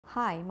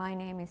Hi, my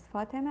name is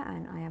Fatima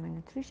and I am a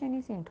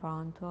nutritionist in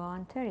Toronto,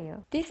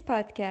 Ontario. This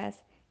podcast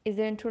is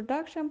the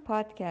introduction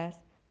podcast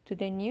to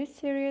the new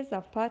series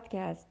of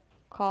podcasts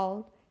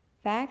called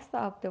Facts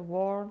of the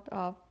World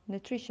of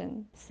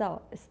Nutrition.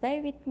 So stay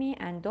with me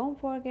and don't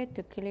forget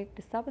to click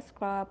the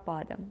subscribe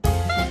button.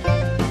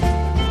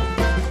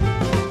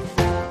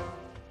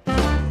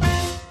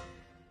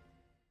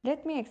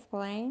 Let me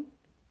explain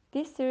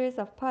this series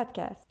of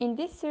podcasts. In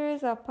this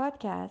series of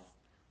podcasts,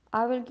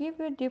 I will give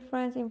you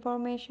different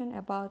information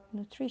about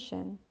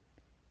nutrition,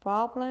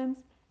 problems,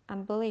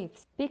 and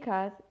beliefs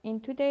because in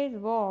today's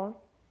world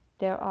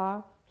there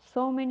are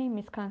so many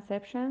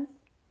misconceptions,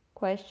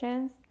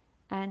 questions,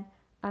 and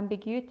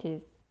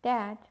ambiguities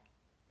that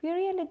we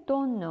really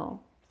don't know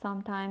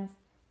sometimes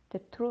the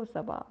truth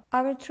about.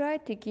 I will try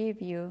to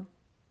give you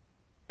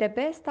the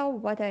best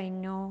of what I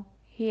know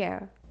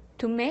here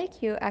to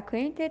make you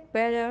acquainted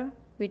better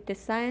with the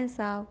science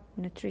of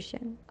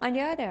nutrition. On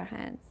the other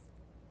hand,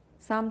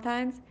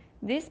 sometimes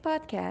these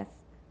podcasts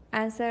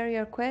answer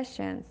your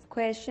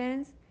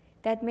questions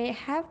that may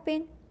have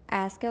been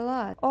asked a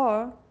lot,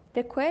 or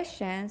the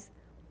questions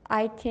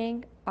I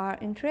think are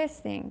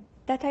interesting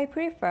that I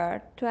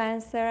prefer to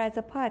answer as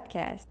a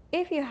podcast.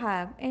 If you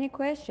have any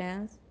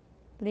questions,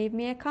 leave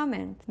me a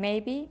comment.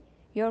 Maybe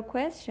your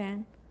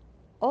question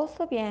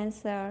also be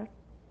answered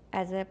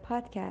as a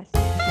podcast.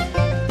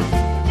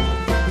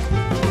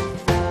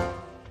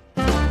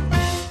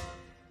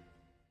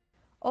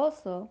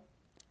 Also,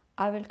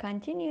 I will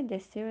continue the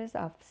series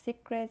of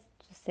secrets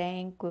to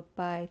saying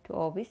goodbye to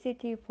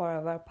obesity for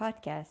our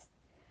podcast,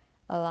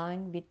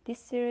 along with this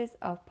series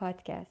of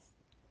podcasts,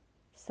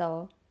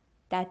 so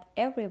that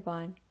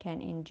everyone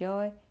can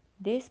enjoy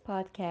this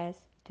podcast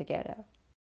together.